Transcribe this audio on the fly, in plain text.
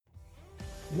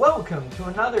Welcome to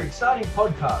another exciting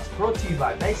podcast brought to you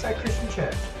by Bayside Christian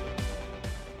Church.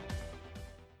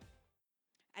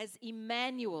 As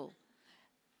Emmanuel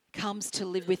comes to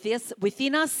live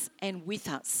within us and with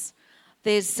us.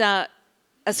 There's a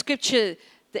scripture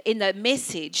in the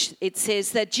Message. It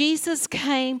says that Jesus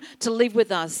came to live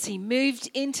with us. He moved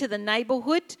into the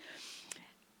neighborhood.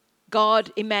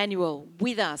 God, Emmanuel,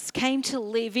 with us, came to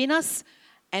live in us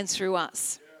and through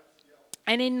us.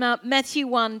 And in Matthew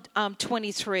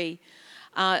 1:23,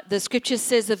 the scripture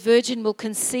says, "A virgin will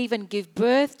conceive and give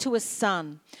birth to a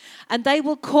son, and they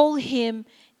will call him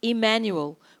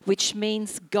Emmanuel," which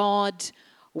means God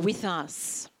with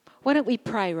us. Why don't we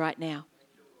pray right now?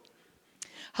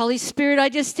 Holy Spirit, I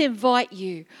just invite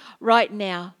you right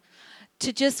now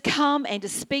to just come and to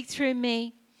speak through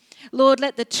me. Lord,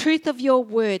 let the truth of your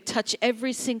word touch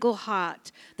every single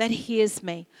heart that hears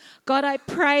me. God, I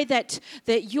pray that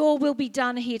your will be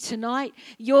done here tonight,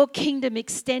 your kingdom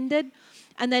extended,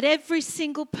 and that every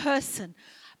single person,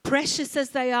 precious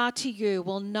as they are to you,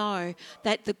 will know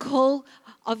that the call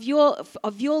of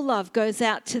your love goes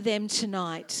out to them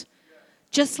tonight,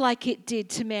 just like it did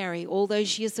to Mary all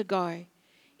those years ago.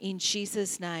 In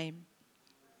Jesus' name,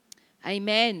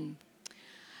 amen.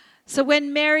 So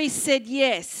when Mary said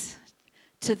yes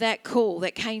to that call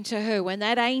that came to her, when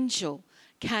that angel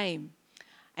came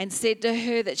and said to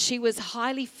her that she was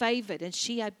highly favored and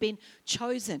she had been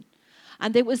chosen,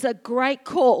 and there was a great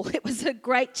call, it was a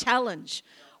great challenge,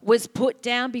 was put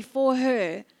down before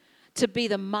her to be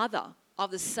the mother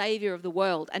of the Savior of the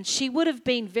world. And she would have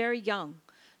been very young.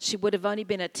 She would have only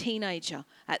been a teenager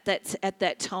at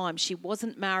that time. She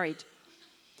wasn't married.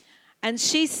 And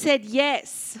she said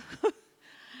yes.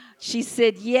 She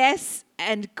said yes,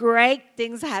 and great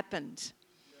things happened.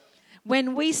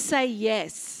 When we say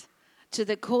yes to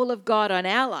the call of God on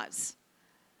our lives,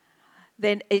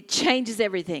 then it changes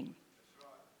everything.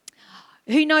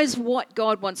 Who knows what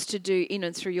God wants to do in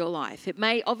and through your life? It's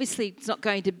not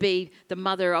going to be the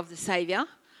mother of the Savior.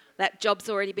 That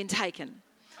job's already been taken.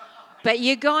 But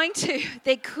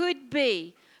there could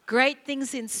be great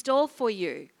things in store for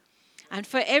you. And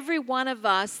for every one of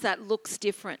us, that looks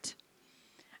different.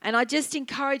 And I just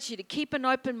encourage you to keep an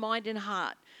open mind and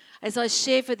heart as I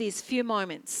share for these few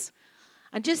moments.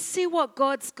 And just see what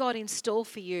God's got in store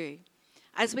for you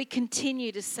as we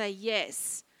continue to say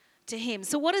yes to Him.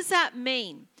 So what does that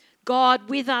mean? God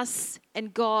with us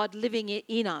and God living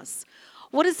in us.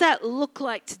 What does that look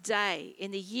like today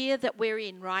in the year that we're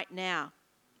in right now?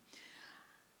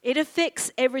 It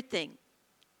affects everything.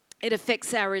 It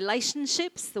affects our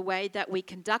relationships, the way that we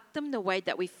conduct them, the way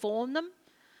that we form them.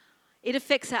 It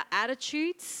affects our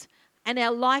attitudes and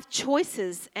our life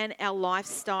choices and our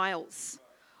lifestyles.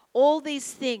 All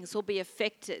these things will be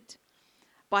affected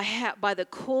by the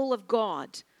call of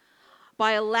God,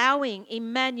 by allowing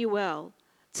Emmanuel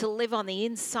to live on the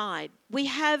inside. We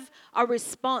have a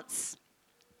response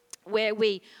where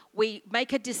we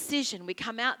make a decision. We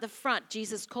come out the front.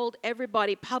 Jesus called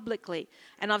everybody publicly.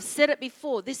 And I've said it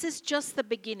before, this is just the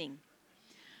beginning.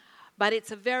 But it's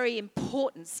a very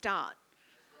important start,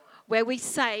 where we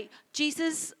say,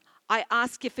 Jesus, I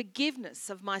ask your forgiveness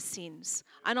of my sins.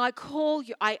 And I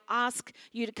ask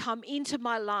you to come into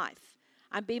my life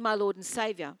and be my Lord and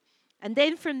Savior. And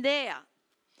then from there,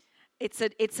 it's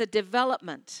a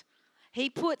development. He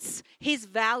puts his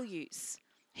values,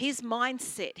 his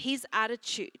mindset, his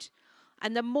attitude.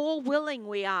 And the more willing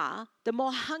we are, the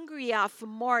more hungry we are for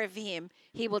more of him,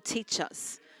 he will teach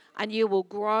us. And you will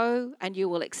grow and you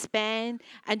will expand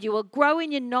and you will grow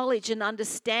in your knowledge and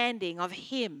understanding of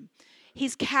him,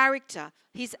 his character,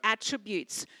 his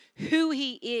attributes, who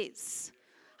he is.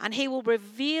 And he will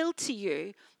reveal to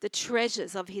you the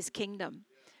treasures of his kingdom.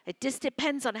 It just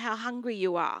depends on how hungry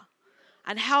you are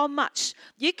and how much.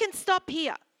 You can stop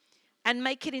here and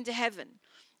make it into heaven.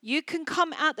 You can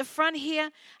come out the front here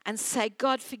and say,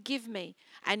 God, forgive me.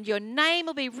 And your name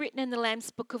will be written in the Lamb's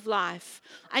Book of Life.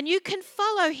 And you can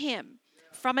follow him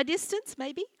from a distance,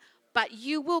 maybe, but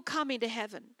you will come into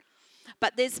heaven.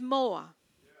 But there's more.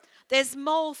 There's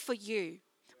more for you.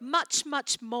 Much,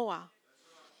 much more.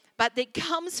 But it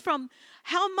comes from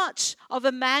how much of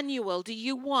Emmanuel do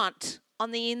you want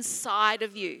on the inside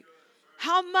of you?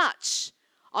 How much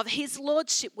of his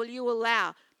lordship will you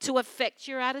allow to affect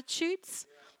your attitudes?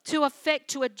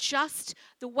 To adjust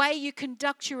the way you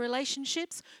conduct your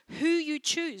relationships, who you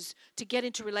choose to get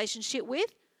into relationship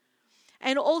with,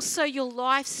 and also your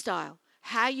lifestyle,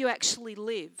 how you actually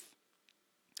live.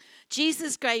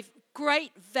 Jesus gave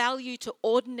great value to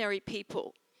ordinary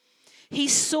people. He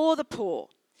saw the poor.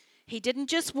 He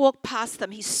didn't just walk past them.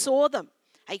 He saw them.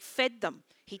 He fed them.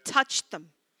 He touched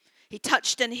them. He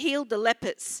touched and healed the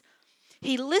lepers.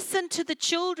 He listened to the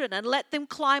children and let them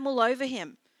climb all over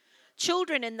him.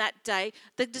 Children in that day,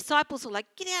 the disciples were like,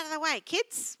 get out of the way,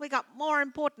 kids. We got more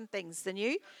important things than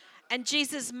you. And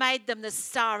Jesus made them the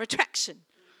star attraction.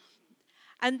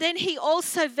 And then he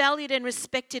also valued and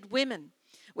respected women,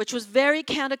 which was very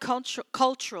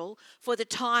countercultural for the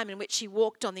time in which he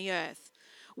walked on the earth.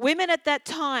 Women at that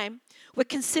time were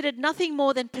considered nothing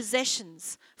more than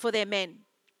possessions for their men.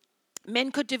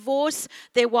 Men could divorce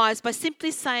their wives by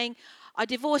simply saying, I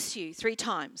divorce you 3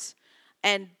 times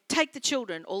and take the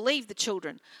children or leave the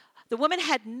children. The woman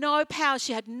had no power.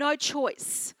 She had no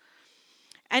choice.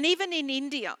 And even in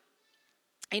India,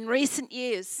 in recent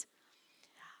years,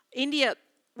 India,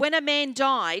 when a man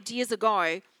died years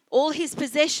ago, all his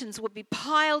possessions would be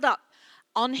piled up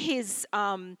on his,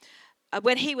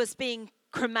 when he was being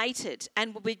cremated,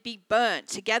 and would be burnt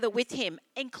together with him,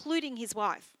 including his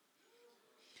wife.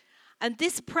 And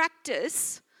this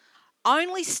practice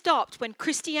only stopped when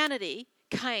Christianity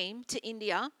came to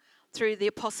India through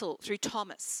through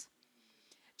Thomas.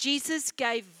 Jesus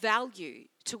gave value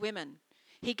to women.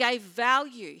 He gave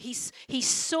value. He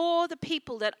saw the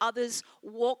people that others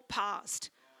walked past.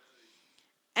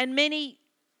 And many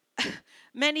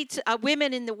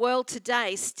women in the world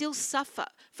today still suffer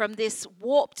from this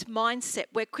warped mindset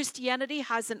where Christianity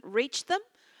hasn't reached them.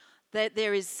 That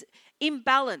there is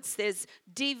imbalance, there's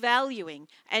devaluing,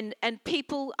 and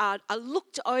people are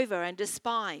looked over and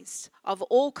despised of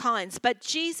all kinds. But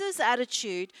Jesus'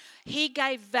 attitude, he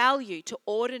gave value to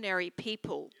ordinary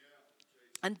people.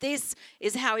 And this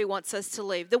is how he wants us to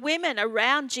live. The women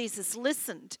around Jesus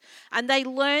listened, and they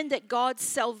learned that God's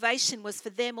salvation was for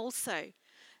them also.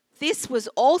 This was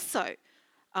also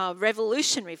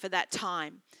revolutionary for that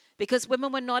time, because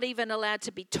women were not even allowed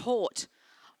to be taught,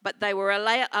 but they were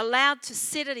allowed to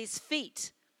sit at his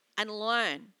feet and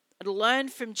learn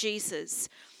from Jesus.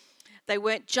 They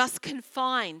weren't just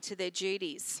confined to their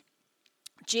duties.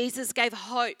 Jesus gave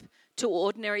hope to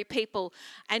ordinary people,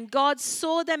 and God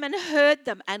saw them and heard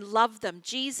them and loved them.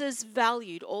 Jesus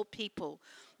valued all people.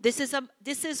 This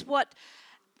is what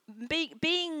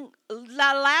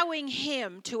allowing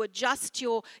him to adjust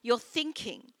your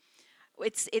thinking.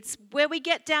 It's where we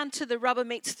get down to the rubber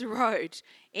meets the road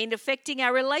in affecting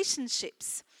our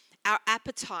relationships, our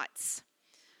appetites,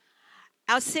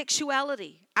 our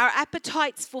sexuality, our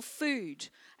appetites for food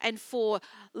and for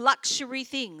luxury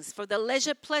things, for the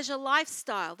leisure-pleasure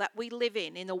lifestyle that we live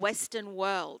in the Western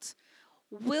world.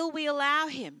 Will we allow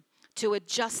him to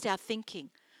adjust our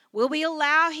thinking? Will we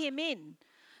allow him in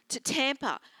to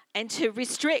tamper and to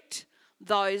restrict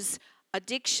those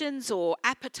addictions or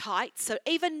appetites, so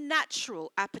even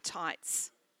natural appetites?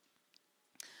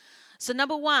 So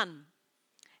number 1,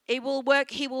 he will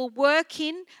work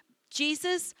in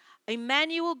Jesus,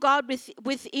 Emmanuel, God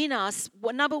within us.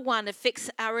 Number 1, affects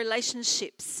our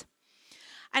relationships.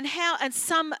 And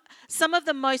some of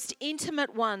the most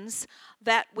intimate ones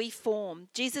that we form.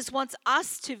 Jesus wants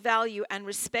us to value and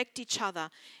respect each other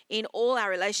in all our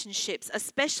relationships,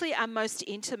 especially our most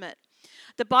intimate.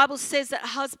 The Bible says that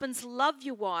husbands, love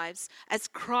your wives as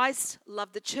Christ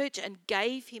loved the church and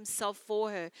gave himself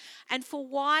for her. And for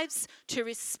wives to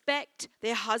respect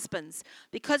their husbands,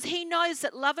 because he knows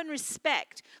that love and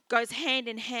respect goes hand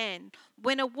in hand.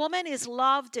 When a woman is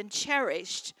loved and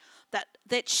cherished,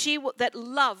 that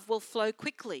love will flow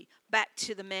quickly back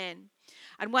to the man.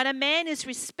 And when a man is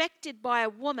respected by a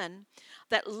woman,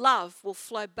 that love will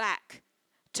flow back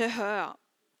to her.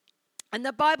 And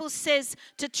the Bible says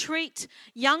to treat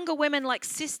younger women like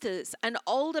sisters and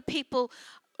older people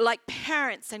like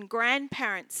parents and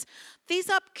grandparents. These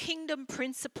are kingdom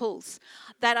principles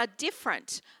that are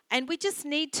different, and we just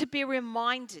need to be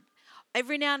reminded.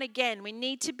 Every now and again, we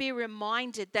need to be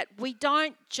reminded that we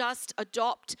don't just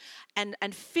adopt and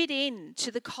fit in to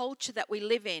the culture that we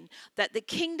live in, that the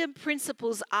kingdom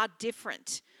principles are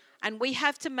different. And we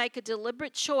have to make a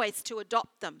deliberate choice to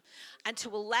adopt them and to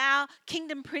allow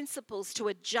kingdom principles to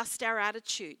adjust our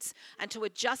attitudes and to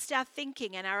adjust our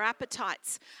thinking and our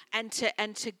appetites and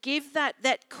to give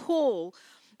that call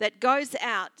that goes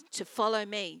out to follow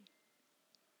me.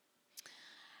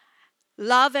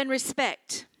 Love and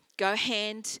respect go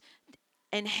hand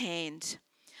in hand.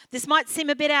 This might seem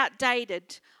a bit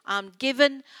outdated,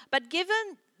 given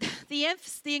the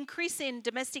increase in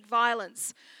domestic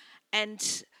violence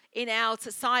and in our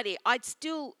society, I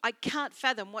can't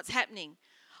fathom what's happening.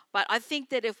 But I think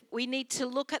that if we need to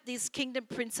look at these kingdom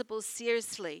principles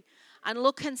seriously and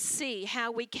look and see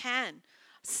how we can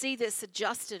see this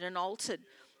adjusted and altered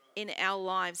in our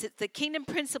lives. The kingdom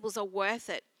principles are worth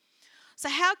it. So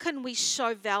how can we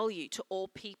show value to all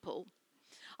people?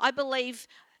 I believe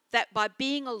that by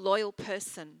being a loyal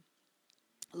person,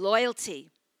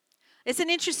 Loyalty. It's an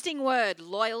interesting word,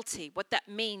 loyalty, what that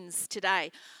means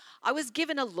today. I was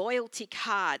given a loyalty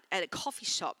card at a coffee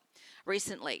shop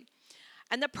recently.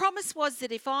 And the promise was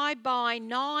that if I buy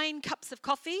 9 cups of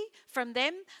coffee from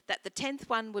them, that the 10th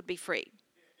one would be free.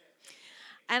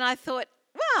 And I thought,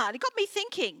 wow, it got me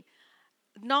thinking.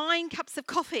 9 cups of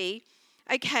coffee,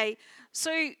 okay,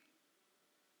 so it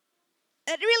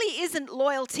really isn't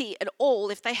loyalty at all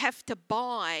if they have to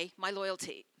buy my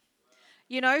loyalty,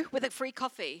 with a free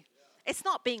coffee. It's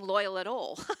not being loyal at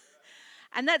all.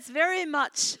 And that's very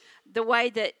much the way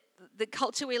that the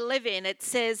culture we live in. It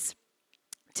says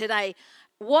today,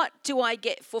 what do I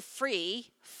get for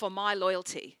free for my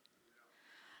loyalty?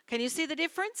 Can you see the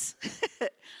difference?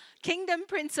 Kingdom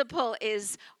principle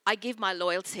is I give my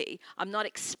loyalty. I'm not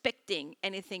expecting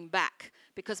anything back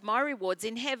because my reward's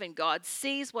in heaven. God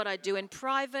sees what I do in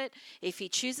private. If he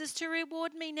chooses to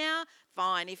reward me now,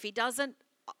 fine. If he doesn't,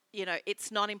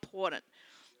 it's not important.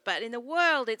 But in the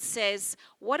world, it says,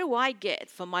 what do I get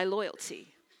for my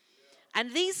loyalty?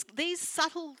 And these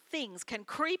subtle things can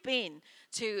creep in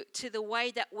to the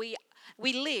way that we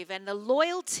live and the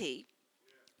loyalty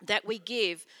that we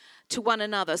give to one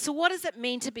another. So what does it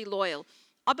mean to be loyal?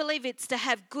 I believe it's to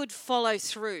have good follow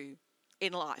through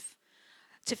in life,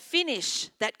 to finish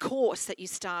that course that you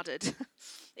started,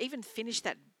 even finish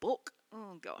that book.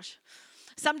 Oh gosh.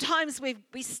 Sometimes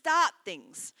we start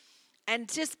things and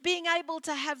just being able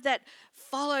to have that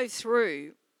follow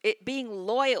through, it being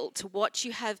loyal to what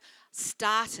you have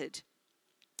started,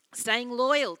 staying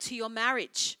loyal to your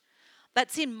marriage.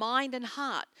 That's in mind and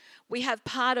heart. We have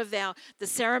part of the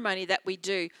ceremony that we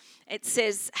do. It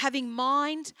says, having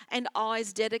mind and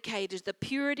eyes dedicated to the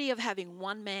purity of having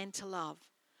one man to love.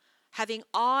 Having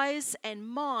eyes and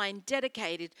mind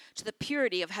dedicated to the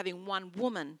purity of having one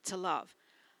woman to love.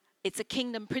 It's a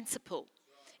kingdom principle.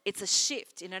 It's a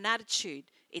shift in an attitude.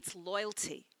 It's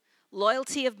loyalty.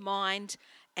 Loyalty of mind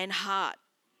and heart.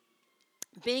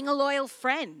 Being a loyal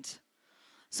friend.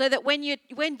 So that when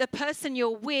the person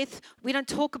you're with, we don't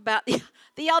talk about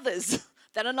the others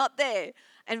that are not there,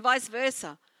 and vice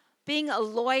versa. Being a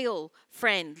loyal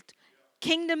friend.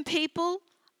 Kingdom people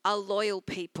are loyal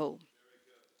people.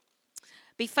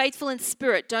 Be faithful in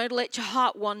spirit. Don't let your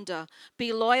heart wander.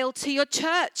 Be loyal to your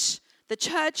church, the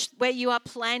church where you are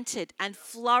planted, and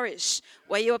flourish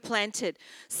where you are planted.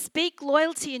 Speak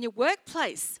loyalty in your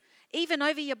workplace, even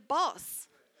over your boss.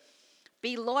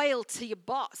 Be loyal to your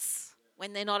boss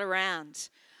when they're not around.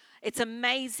 It's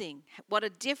amazing what a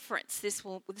difference this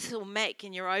will make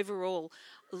in your overall.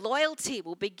 Loyalty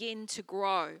will begin to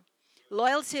grow.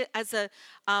 Loyalty as a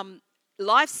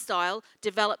lifestyle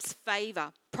develops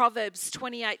favor. Proverbs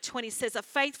 28:20 says, a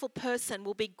faithful person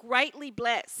will be greatly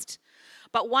blessed,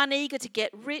 but one eager to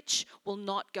get rich will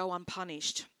not go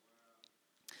unpunished.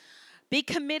 Be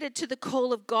committed to the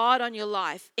call of God on your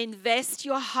life. Invest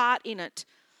your heart in it.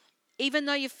 Even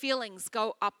though your feelings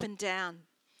go up and down.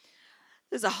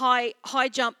 There's a high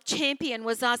jump champion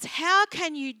was asked, how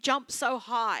can you jump so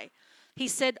high? He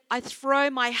said, I throw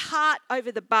my heart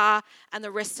over the bar and the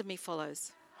rest of me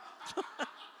follows.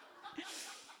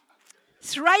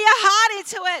 Throw your heart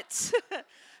into it.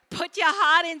 Put your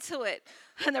heart into it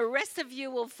and the rest of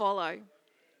you will follow.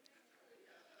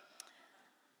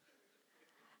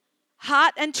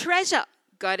 Heart and treasure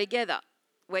go together.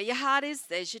 Where your heart is,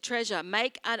 there's your treasure.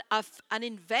 Make an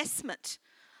investment,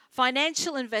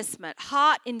 financial investment,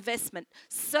 heart investment.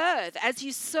 Serve. As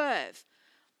you serve,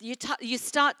 you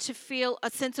start to feel a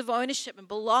sense of ownership and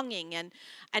belonging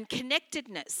and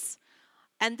connectedness.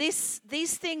 And these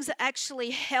things actually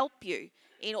help you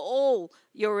in all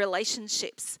your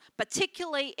relationships,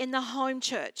 particularly in the home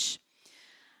church.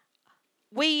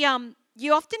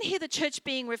 You often hear the church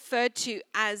being referred to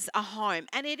as a home,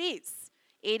 and it is.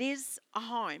 It is a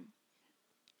home.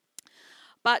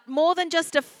 But more than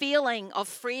just a feeling of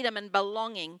freedom and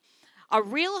belonging, a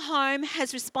real home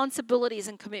has responsibilities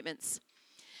and commitments.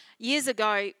 Years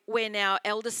ago, when our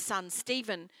eldest son,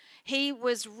 Stephen, he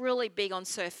was really big on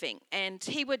surfing, and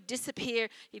he would disappear.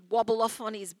 He'd wobble off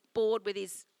on his board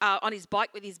on his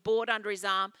bike with his board under his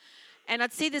arm, and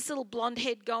I'd see this little blonde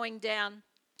head going down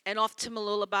and off to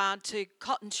Mooloolaba to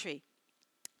Cotton Tree.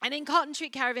 And in Cotton Tree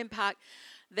Caravan Park,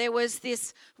 there was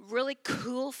this really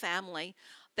cool family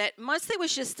that mostly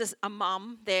was just a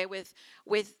mum there with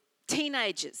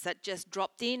teenagers that just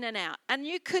dropped in and out. And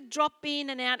you could drop in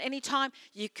and out anytime.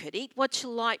 You could eat what you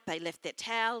like. They left their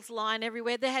towels lying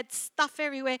everywhere. They had stuff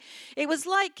everywhere. It was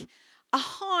like a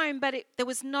home, but there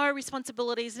was no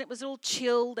responsibilities, and it was all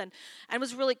chilled and it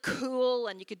was really cool,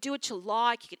 and you could do what you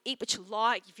like. You could eat what you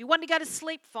like. If you wanted to go to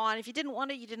sleep, fine. If you didn't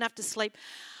want to, you didn't have to sleep.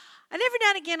 And every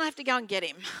now and again, I have to go and get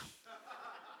him.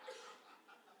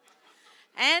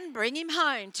 and bring him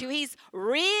home to his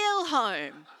real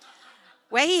home,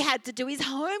 where he had to do his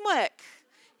homework.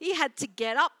 He had to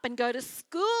get up and go to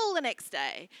school the next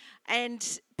day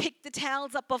and pick the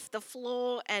towels up off the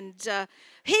floor. And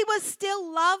he was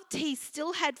still loved. He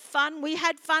still had fun. We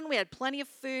had fun. We had plenty of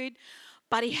food.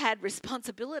 But he had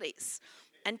responsibilities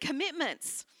and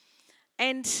commitments.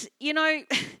 And, you know,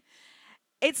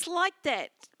 it's like that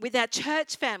with our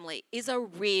church family is a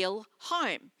real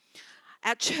home.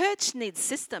 Our church needs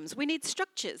systems. We need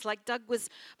structures, like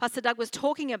Pastor Doug was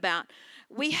talking about.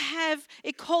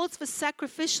 It calls for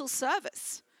sacrificial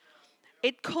service.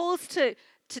 It calls to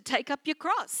take up your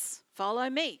cross, follow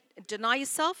me, deny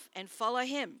yourself and follow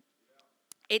him.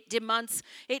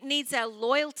 It needs our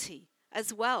loyalty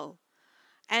as well.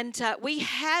 And we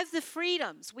have the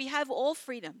freedoms. We have all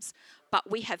freedoms,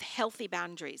 but we have healthy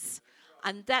boundaries.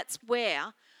 And that's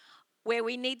where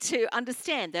we need to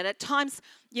understand that at times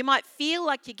you might feel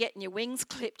like you're getting your wings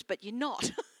clipped, but you're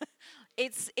not.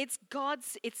 It's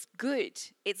good.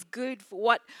 It's good for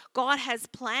what God has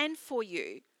planned for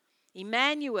you.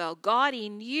 Emmanuel, God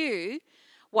in you,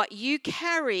 what you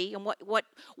carry and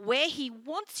where he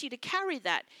wants you to carry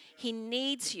that, he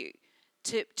needs you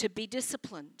to be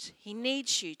disciplined. He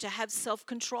needs you to have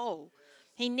self-control.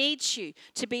 He needs you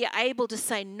to be able to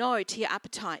say no to your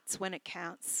appetites when it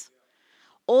counts.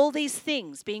 All these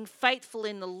things, being faithful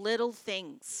in the little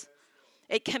things,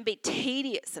 it can be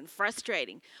tedious and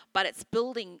frustrating, but it's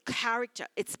building character.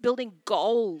 It's building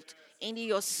gold into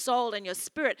your soul and your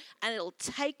spirit, and it'll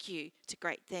take you to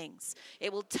great things.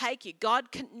 It will take you. God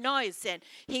knows and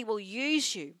he will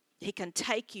use you. He can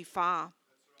take you far.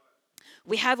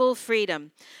 We have all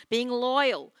freedom. Being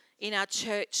loyal in our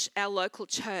church, our local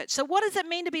church. So what does it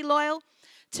mean to be loyal?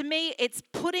 To me, it's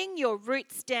putting your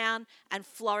roots down and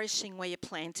flourishing where you're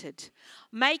planted.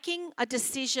 Making a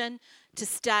decision to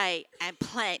stay and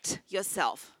plant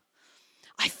yourself.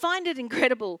 I find it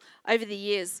incredible over the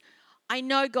years. I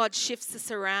know God shifts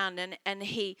us around and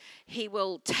he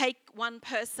will take one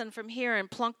person from here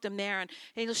and plonk them there, and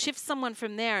he'll shift someone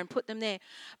from there and put them there.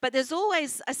 But there's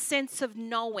always a sense of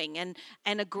knowing and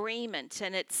agreement,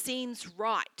 and it seems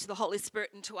right to the Holy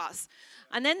Spirit and to us.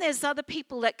 And then there's other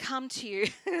people that come to you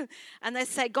and they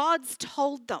say God's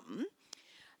told them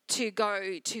to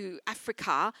go to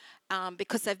Africa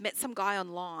because they've met some guy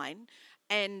online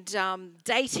and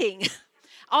dating.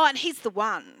 Oh, and he's the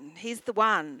one. He's the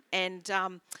one. And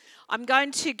I'm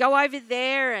going to go over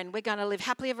there and we're going to live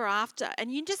happily ever after.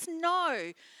 And you just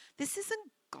know this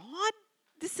isn't God.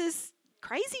 This is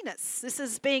craziness. This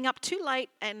is being up too late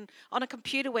and on a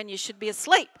computer when you should be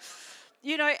asleep.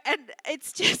 You know, and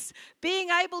it's just being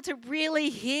able to really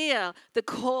hear the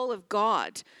call of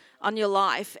God on your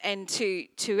life and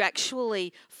to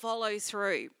actually follow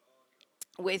through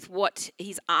with what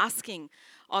he's asking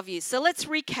of you. So let's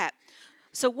recap.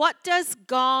 So what does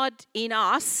God in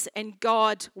us and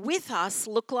God with us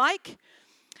look like?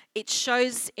 It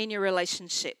shows in your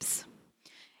relationships.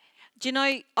 Do you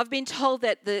know, I've been told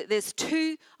that there's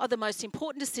two of the most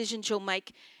important decisions you'll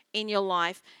make in your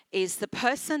life is the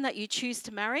person that you choose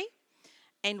to marry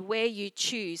and where you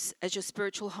choose as your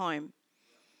spiritual home.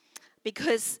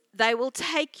 Because they will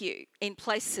take you in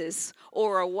places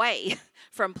or away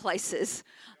from places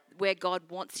where God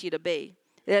wants you to be.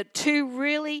 There are two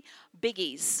really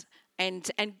biggies,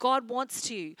 and God wants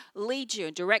to lead you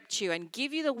and direct you and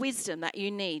give you the wisdom that you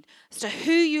need as to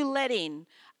who you let in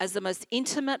as the most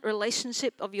intimate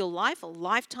relationship of your life, a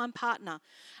lifetime partner,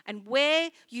 and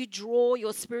where you draw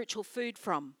your spiritual food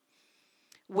from,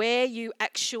 where you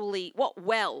actually, what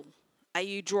well are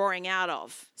you drawing out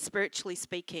of, spiritually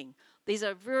speaking? These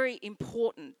are very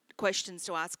important questions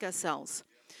to ask ourselves.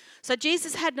 So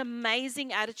Jesus had an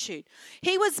amazing attitude.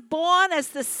 He was born as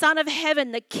the Son of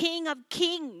Heaven, the King of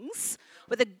Kings,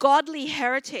 with a godly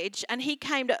heritage, and he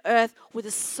came to earth with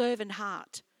a servant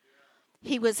heart.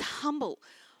 He was humble,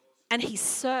 and he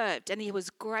served, and he was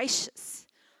gracious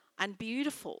and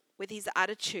beautiful with his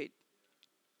attitude.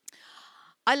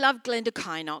 I love Glenda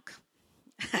Kynock.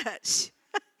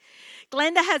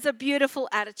 Glenda has a beautiful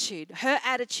attitude. Her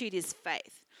attitude is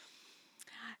faith.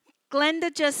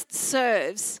 Glenda just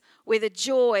serves with a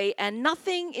joy and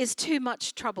nothing is too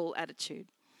much trouble attitude.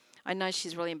 I know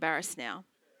she's really embarrassed now.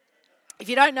 If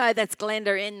you don't know, that's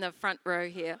Glenda in the front row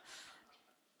here.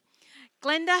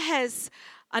 Glenda has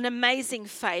an amazing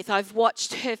faith. I've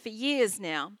watched her for years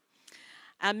now.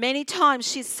 Many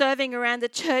times she's serving around the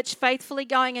church, faithfully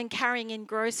going and carrying in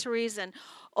groceries and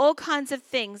all kinds of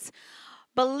things,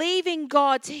 believing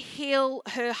God to heal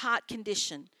her heart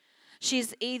condition.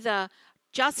 She's either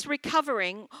just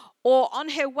recovering or on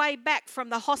her way back from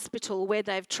the hospital where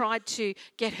they've tried to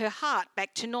get her heart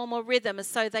back to normal rhythm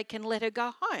so they can let her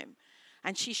go home.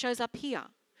 And she shows up here.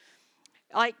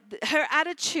 Like, her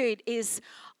attitude is,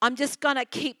 I'm just going to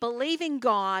keep believing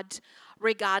God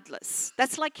regardless.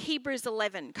 That's like Hebrews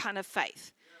 11 kind of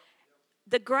faith.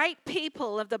 The great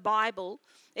people of the Bible,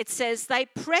 it says they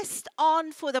pressed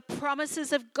on for the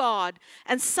promises of God,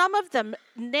 and some of them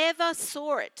never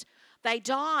saw it. They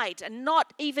died and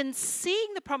not even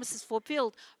seeing the promises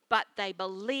fulfilled, but they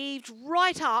believed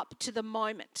right up to the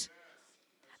moment.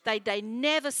 They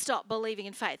never stopped believing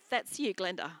in faith. That's you,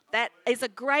 Glenda. That is a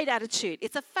great attitude.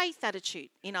 It's a faith attitude,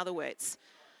 in other words.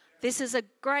 This is a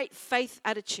great faith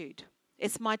attitude.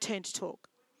 It's my turn to talk.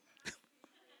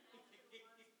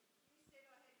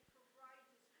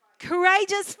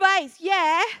 Courageous faith,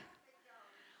 yeah.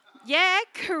 Yeah,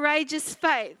 courageous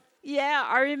faith. Yeah,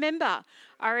 I remember.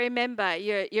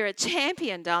 You're a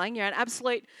champion, darling. You're an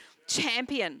absolute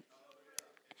champion.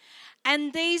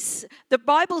 And the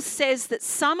Bible says that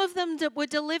some of them were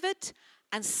delivered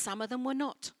and some of them were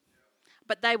not.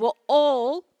 But they were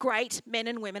all great men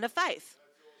and women of faith.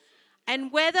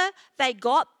 And whether they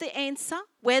got the answer,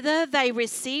 whether they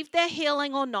received their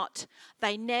healing or not,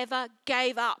 they never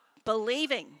gave up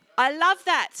believing. I love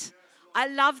that. I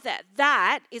love that.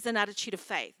 That is an attitude of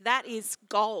faith. That is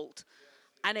gold.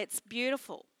 And it's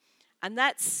beautiful. And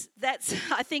that's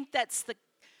I think that's the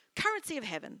currency of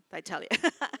heaven, they tell you.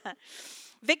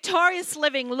 Victorious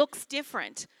living looks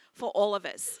different for all of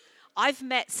us. I've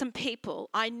met some people.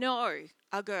 I know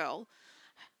a girl.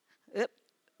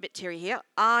 Bit teary here.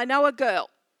 I know a girl.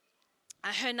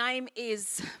 Her name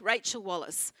is Rachel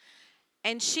Wallace.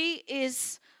 And she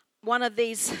is one of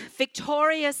these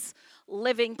victorious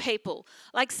living people.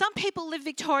 Like, some people live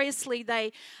victoriously.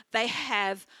 They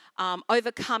have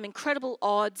overcome incredible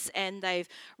odds, and they've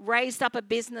raised up a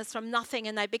business from nothing,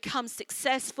 and they become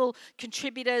successful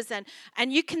contributors,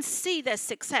 and you can see their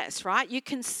success, right? You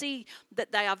can see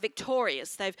that they are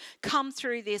victorious. They've come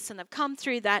through this and they've come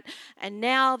through that, and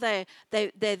now they're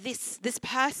this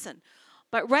person.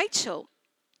 But Rachel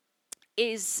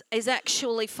is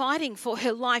actually fighting for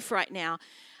her life right now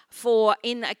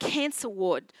in a cancer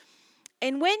ward.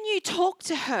 And when you talk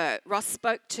to her, Ross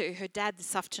spoke to her dad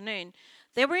this afternoon.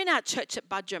 They were in our church at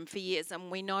Budrum for years, and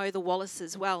we know the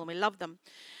Wallaces well, and we love them.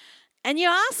 And you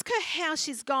ask her how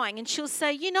she's going, and she'll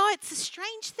say, it's a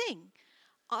strange thing,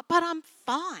 but I'm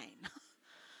fine.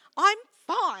 I'm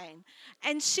fine.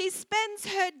 And she spends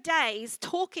her days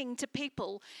talking to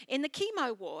people in the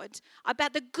chemo ward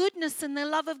about the goodness and the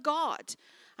love of God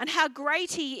and how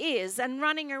great he is, and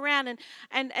running around,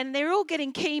 and they're all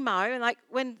getting chemo, and like,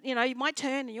 when, my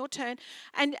turn and your turn,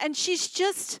 and she's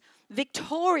just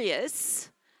victorious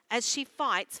as she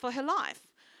fights for her life.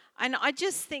 And I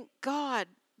just think, God,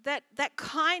 that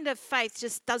kind of faith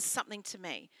just does something to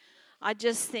me. I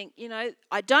just think,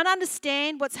 I don't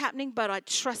understand what's happening, but I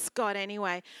trust God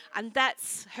anyway. And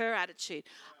that's her attitude.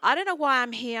 I don't know why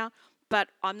I'm here, but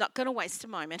I'm not going to waste a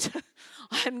moment.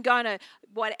 I'm going to,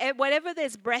 whatever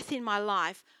there's breath in my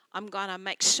life, I'm going to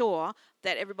make sure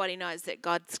that everybody knows that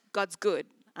God's good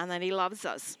and that he loves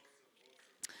us.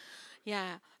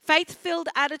 Yeah. Faith-filled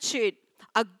attitude,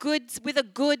 with a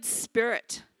good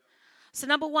spirit. So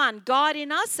number one, God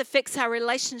in us affects our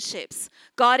relationships.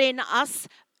 God in us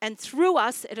and through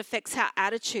us, it affects our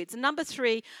attitudes. And number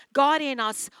three, God in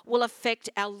us will affect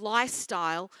our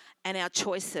lifestyle and our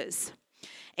choices.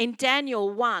 In Daniel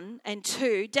 1 and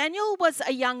 2, Daniel was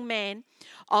a young man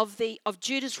of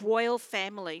Judah's royal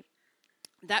family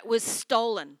that was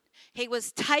stolen. He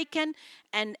was taken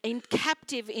and in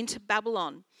captive into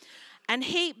Babylon.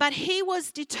 But he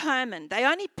was determined. They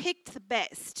only picked the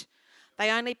best.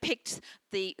 They only picked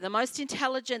the most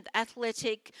intelligent,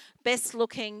 athletic, best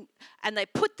looking, and they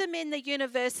put them in the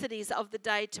universities of the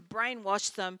day to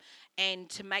brainwash them and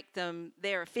to make them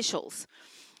their officials.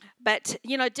 But,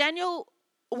 Daniel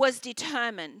was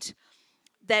determined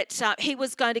that he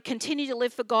was going to continue to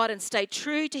live for God and stay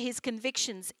true to his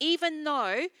convictions, even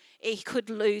though he could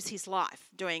lose his life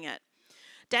doing it.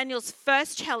 Daniel's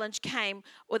first challenge came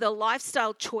with a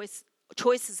lifestyle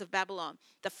choices of Babylon.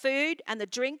 The food and the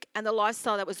drink and the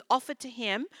lifestyle that was offered to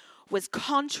him was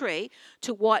contrary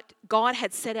to what God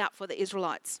had set out for the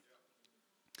Israelites.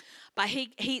 But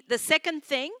the second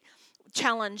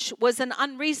challenge was an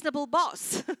unreasonable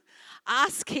boss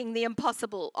asking the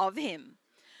impossible of him.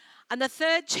 And the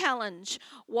third challenge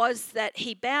was that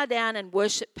he bow down and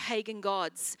worship pagan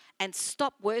gods and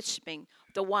stop worshiping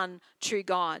the one true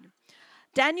God.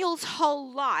 Daniel's whole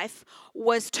life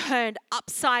was turned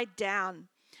upside down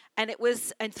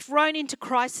and thrown into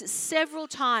crisis several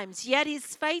times. Yet his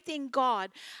faith in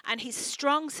God and his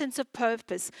strong sense of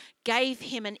purpose gave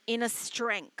him an inner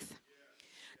strength.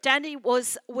 Danny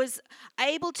was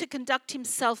able to conduct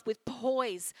himself with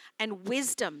poise and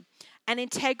wisdom and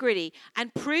integrity,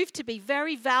 and proved to be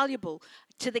very valuable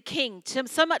to the king,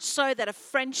 so much so that a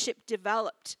friendship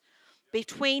developed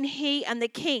between he and the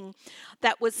king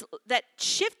that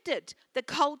shifted the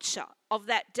culture of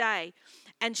that day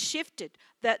and shifted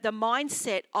the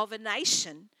mindset of a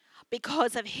nation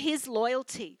because of his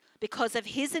loyalty, because of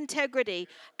his integrity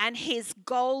and his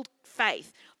gold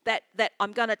faith that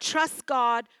I'm going to trust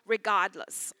God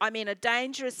regardless. I'm in a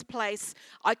dangerous place.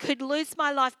 I could lose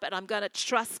my life, but I'm going to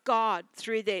trust God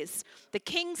through this. The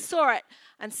king saw it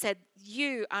and said,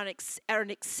 you are an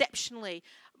exceptionally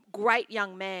great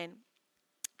young man,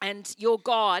 and your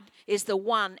God is the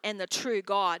one and the true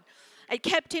God. It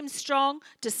kept him strong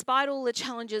despite all the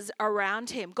challenges around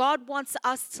him. God wants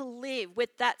us to live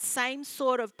with that same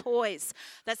sort of poise,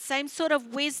 that same sort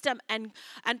of wisdom and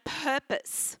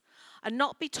purpose, and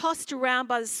not be tossed around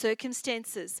by the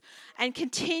circumstances, and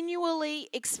continually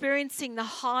experiencing the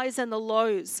highs and the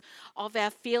lows of our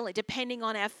feeling, depending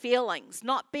on our feelings,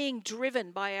 not being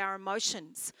driven by our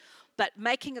emotions, but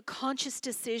making a conscious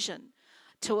decision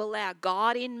to allow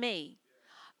God in me,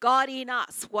 God in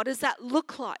us. What does that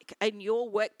look like in your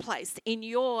workplace, in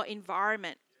your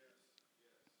environment?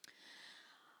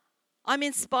 I'm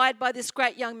inspired by this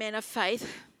great young man of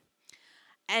faith.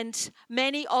 And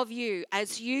many of you,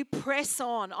 as you press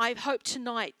on, I hope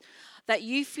tonight that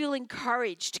you feel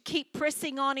encouraged to keep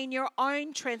pressing on in your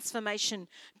own transformation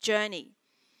journey.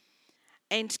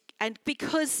 And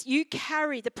because you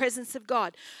carry the presence of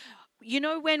God. You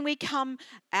know, when we come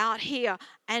out here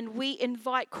and we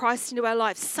invite Christ into our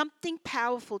life, something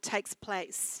powerful takes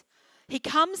place. He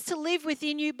comes to live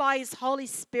within you by his Holy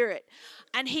Spirit,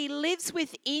 and he lives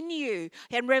within you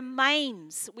and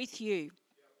remains with you.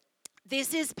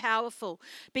 This is powerful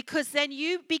because then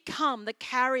you become the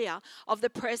carrier of the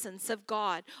presence of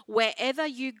God. Wherever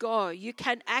you go, you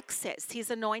can access his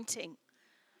anointing.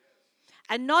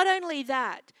 And not only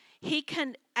that, he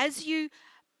can, as you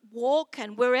walk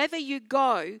and wherever you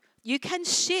go, you can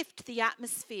shift the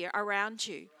atmosphere around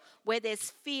you. Where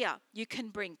there's fear, you can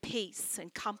bring peace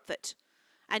and comfort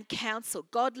and counsel,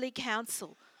 godly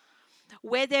counsel.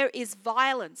 Where there is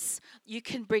violence, you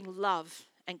can bring love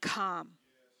and calm.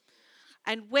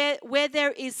 And where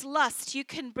there is lust, you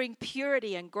can bring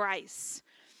purity and grace.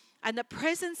 And the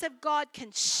presence of God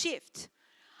can shift.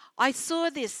 I see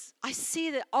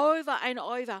that over and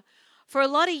over. For a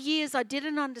lot of years, I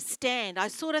didn't understand. I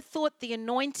sort of thought the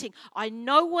anointing, I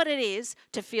know what it is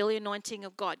to feel the anointing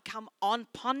of God come on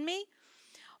upon me,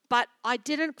 but I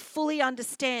didn't fully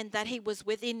understand that he was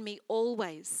within me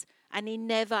always, and he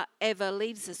never, ever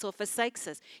leaves us or forsakes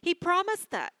us. He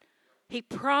promised that. He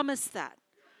promised that.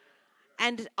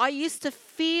 And I used to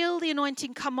feel the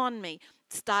anointing come on me.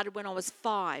 It started when I was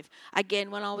 5,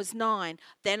 again when I was 9,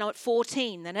 then at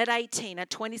 14, then at 18, at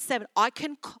 27. I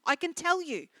can tell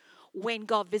you when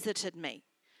God visited me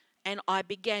and I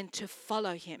began to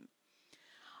follow him.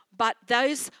 But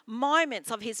those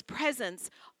moments of his presence,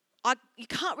 you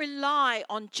can't rely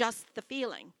on just the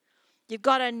feeling. You've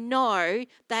got to know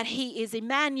that he is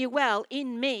Emmanuel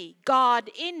in me, God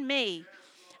in me.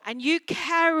 And you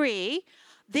carry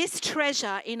this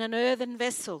treasure in an earthen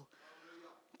vessel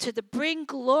to bring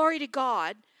glory to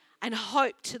God and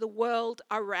hope to the world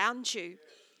around you.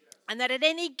 And that at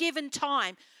any given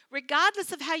time,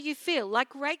 regardless of how you feel,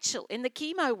 like Rachel in the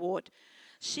chemo ward,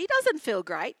 she doesn't feel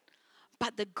great,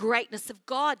 but the greatness of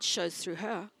God shows through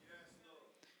her.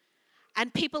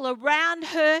 And people around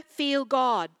her feel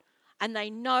God. And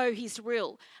they know he's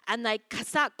real. And they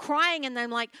start crying and they're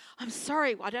like, I'm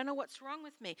sorry, I don't know what's wrong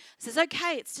with me. He says,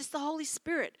 okay, it's just the Holy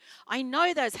Spirit. I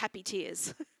know those happy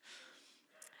tears.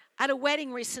 At a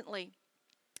wedding recently,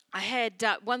 I had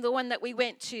the one that we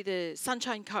went to, the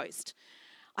Sunshine Coast.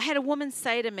 I had a woman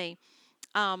say to me,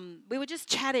 we were just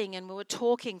chatting and we were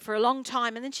talking for a long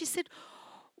time. And then she said,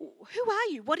 who are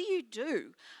you? What do you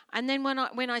do? And then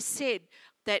when I said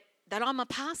that I'm a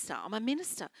pastor, I'm a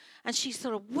minister. And she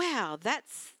sort of, wow,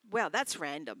 that's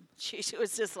random. She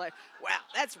was just like, wow,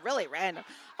 that's really random.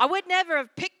 I would never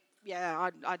have picked,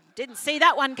 I didn't see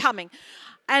that one coming.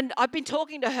 And I've been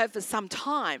talking to her for some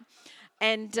time.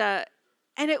 And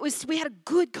we had a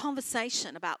good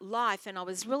conversation about life. And I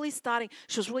was really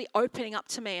she was really opening up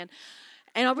to me. And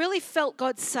I really felt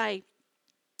God say,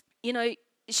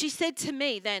 she said to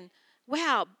me then,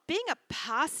 wow, being a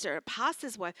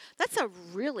pastor's wife, that's a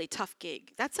really tough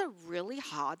gig. That's a really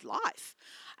hard life.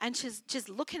 And she's just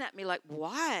looking at me like,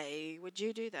 why would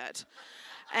you do that?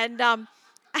 And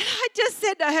I just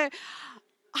said to her,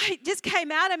 it just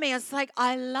came out of me. I was like,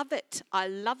 I love it. I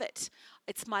love it.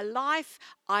 It's my life.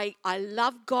 I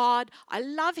love God. I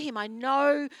love him. I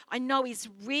know he's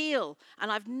real.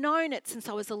 And I've known it since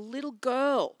I was a little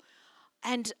girl.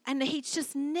 And he's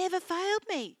just never failed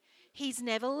me. He's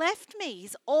never left me.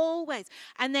 He's always.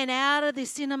 And then out of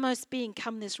this innermost being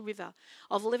come this river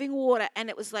of living water. And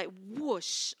it was like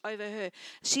whoosh over her.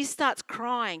 She starts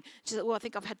crying. She said, well, I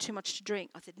think I've had too much to drink.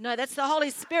 I said, no, that's the Holy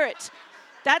Spirit.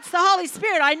 That's the Holy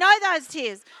Spirit. I know those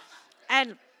tears.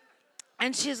 And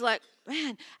she's like,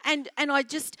 man. And I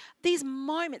just, these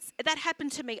moments, that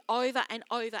happened to me over and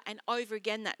over and over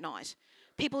again that night.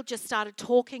 People just started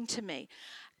talking to me.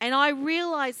 And I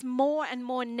realize more and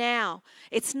more now,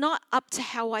 it's not up to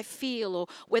how I feel or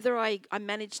whether I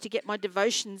managed to get my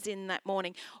devotions in that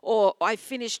morning or I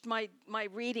finished my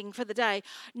reading for the day.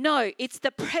 No, it's the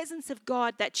presence of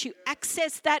God that you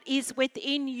access that is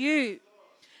within you.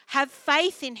 Have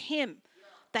faith in him,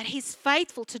 that he's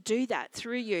faithful to do that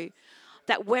through you.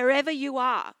 That wherever you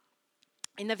are,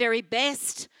 in the very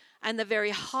best and the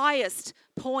very highest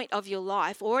point of your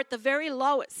life or at the very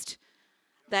lowest,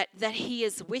 that he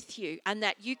is with you and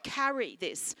that you carry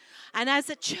this. And as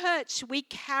a church, we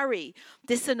carry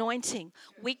this anointing.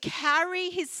 We carry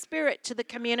his spirit to the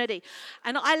community.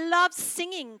 And I love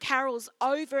singing carols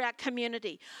over our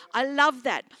community. I love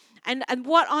that. And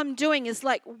what I'm doing is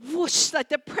like whoosh, like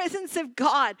the presence of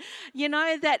God,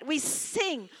 that we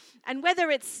sing. And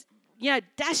whether it's,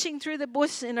 dashing through the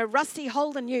bush in a rusty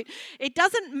Holden ute, it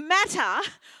doesn't matter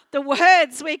the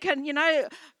words. We can,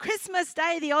 Christmas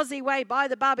Day the Aussie way by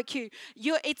the barbecue.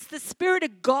 It's the Spirit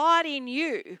of God in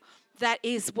you that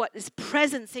is what is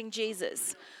presencing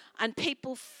Jesus. And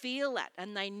people feel that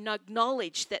and they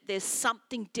acknowledge that there's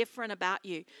something different about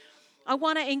you. I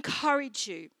want to encourage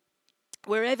you,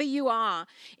 wherever you are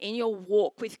in your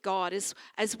walk with God,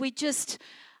 as we just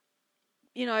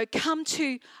come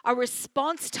to a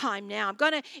response time now.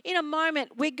 In a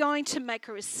moment, we're going to make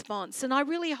a response. And I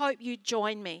really hope you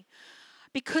join me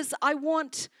because I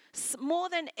want, more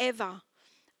than ever,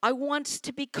 I want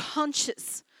to be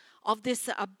conscious of this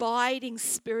abiding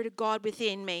Spirit of God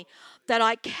within me, that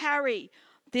I carry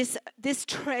this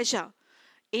treasure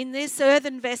in this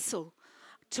earthen vessel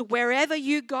to wherever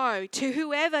you go, to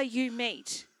whoever you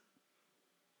meet.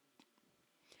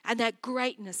 And that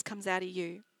greatness comes out of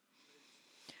you.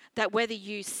 That whether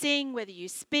you sing, whether you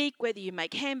speak, whether you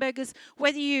make hamburgers,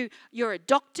 whether you're a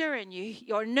doctor and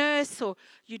you're a nurse or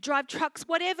you drive trucks,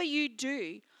 whatever you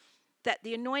do, that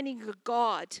the anointing of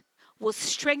God will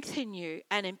strengthen you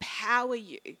and empower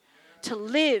you to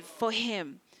live for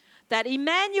him. That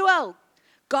Emmanuel,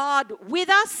 God with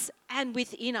us and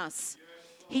within us.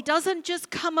 He doesn't just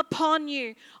come upon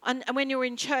you when you're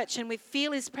in church and we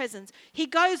feel his presence. He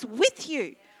goes with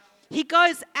you. He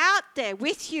goes out there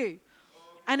with you.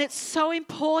 And it's so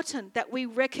important that we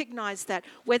recognize that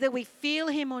whether we feel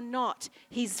him or not,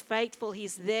 he's faithful,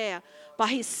 he's there by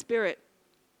his Spirit.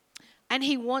 And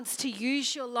he wants to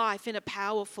use your life in a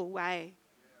powerful way.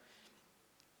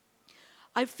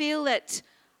 I feel that,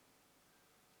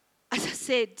 as I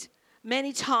said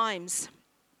many times,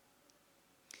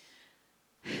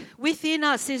 within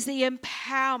us is the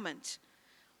empowerment.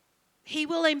 He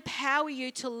will empower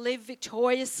you to live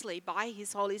victoriously by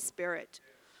his Holy Spirit.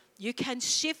 You can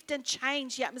shift and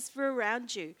change the atmosphere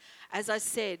around you, as I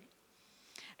said.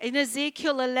 In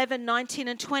Ezekiel 11, 19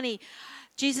 and 20,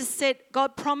 Jesus said,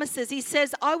 God promises, he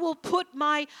says, I will put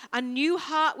a new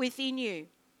heart within you.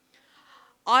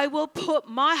 I will put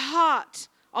my heart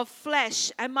of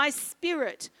flesh and my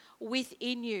spirit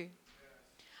within you.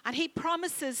 And he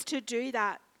promises to do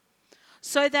that.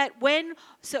 So that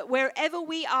wherever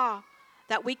we are,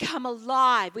 that we come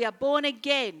alive, we are born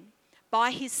again by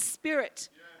his Spirit.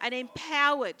 And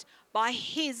empowered by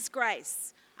his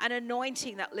grace and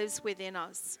anointing that lives within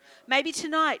us. Maybe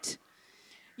tonight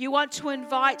you want to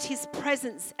invite his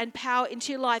presence and power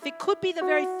into your life. It could be the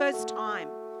very first time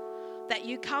that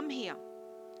you come here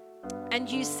and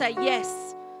you say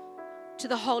yes to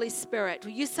the Holy Spirit.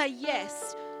 You say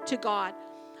yes to God.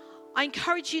 I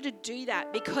encourage you to do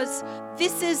that because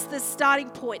this is the starting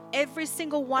point. Every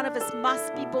single one of us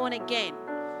must be born again.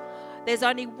 There's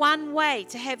only one way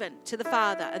to heaven, to the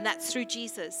Father, and that's through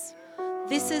Jesus.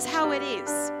 This is how it is.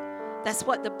 That's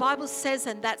what the Bible says,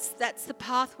 and that's the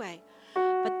pathway.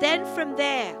 But then from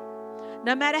there,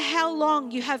 no matter how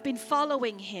long you have been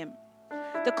following him,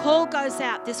 the call goes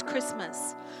out this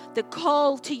Christmas. The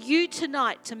call to you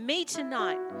tonight, to me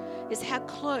tonight, is how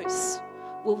close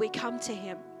will we come to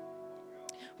him?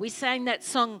 We sang that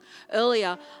song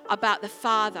earlier about the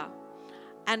Father.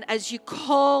 And as you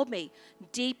call me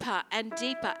deeper and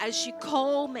deeper, as you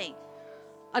call me,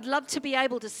 I'd love to be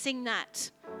able to sing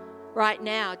that right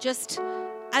now. Just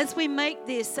as we make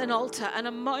this an altar and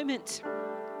a moment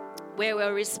where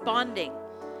we're responding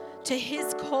to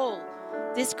his call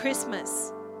this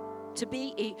Christmas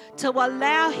to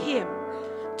allow him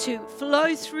to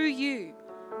flow through you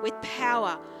with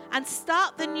power and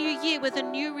start the new year with a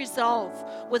new resolve,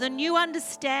 with a new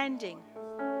understanding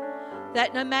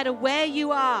that no matter where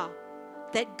you are,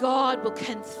 that God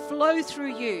can flow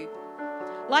through you.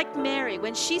 Like Mary,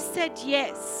 when she said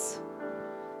yes,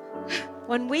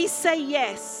 when we say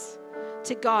yes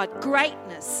to God,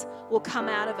 greatness will come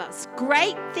out of us.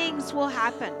 Great things will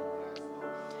happen.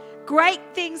 Great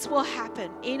things will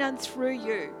happen in and through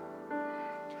you.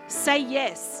 Say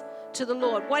yes to the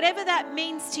Lord. Whatever that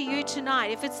means to you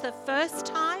tonight, if it's the first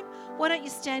time, why don't you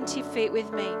stand to your feet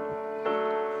with me?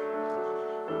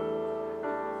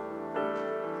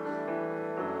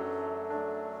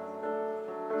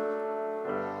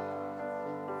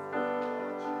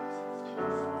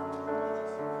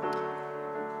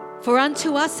 For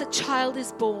unto us a child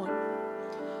is born,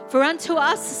 for unto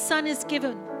us a son is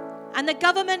given, and the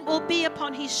government will be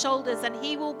upon his shoulders, and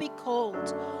he will be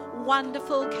called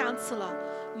Wonderful Counselor,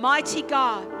 Mighty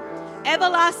God,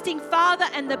 Everlasting Father,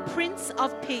 and the Prince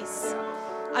of Peace.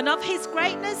 And of his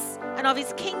greatness and of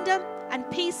his kingdom and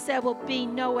peace there will be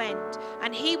no end.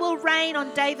 And he will reign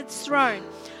on David's throne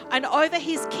and over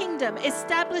his kingdom,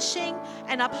 establishing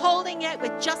and upholding it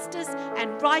with justice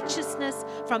and righteousness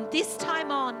from this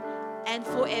time on and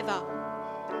forever.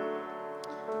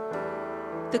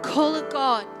 The call of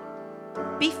God.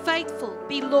 Be faithful,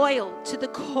 be loyal to the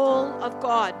call of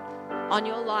God on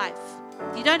your life.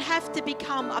 You don't have to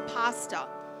become a pastor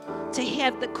to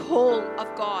have the call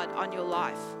of God on your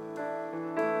life.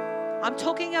 I'm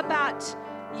talking about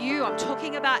you. I'm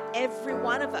talking about every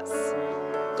one of us.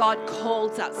 God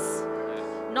calls us,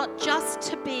 not just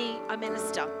to be a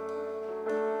minister,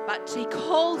 but he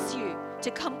calls you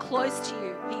to come close to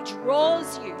you. He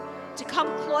draws you to come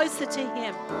closer to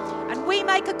him. And we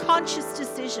make a conscious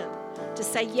decision to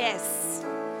say yes.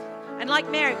 And like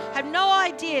Mary, I have no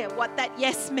idea what that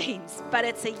yes means, but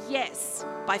it's a yes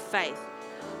by faith.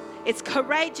 It's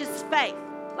courageous faith,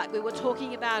 like we were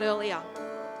talking about earlier.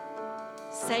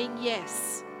 Saying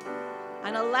yes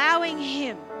and allowing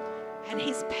him and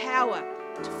his power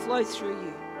to flow through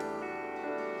you.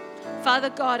 Father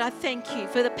God, I thank you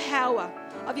for the power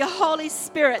of your Holy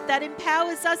Spirit that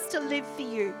empowers us to live for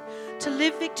you, to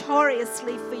live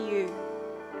victoriously for you.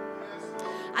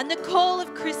 And the call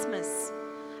of Christmas,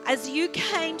 as you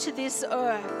came to this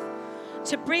earth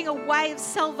to bring a way of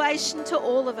salvation to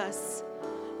all of us,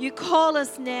 you call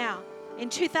us now in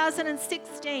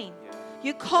 2016.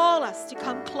 You call us to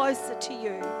come closer to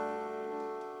you.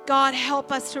 God,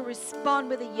 help us to respond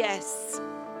with a yes.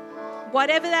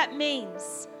 Whatever that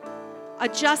means,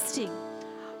 adjusting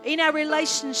in our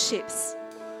relationships,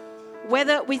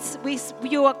 whether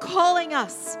you are calling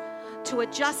us to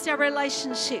adjust our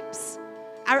relationships,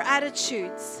 our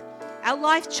attitudes, our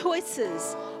life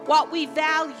choices, what we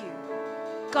value.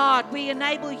 God, we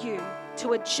enable you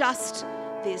to adjust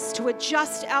this, to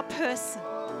adjust our person,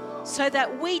 so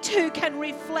that we too can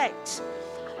reflect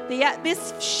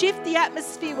shift the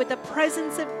atmosphere with the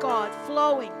presence of God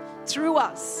flowing through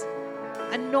us,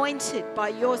 anointed by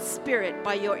your Spirit,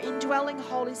 by your indwelling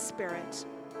Holy Spirit.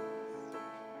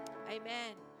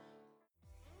 Amen.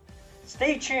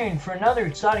 Stay tuned for another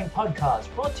exciting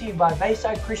podcast brought to you by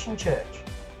Bayside Christian Church.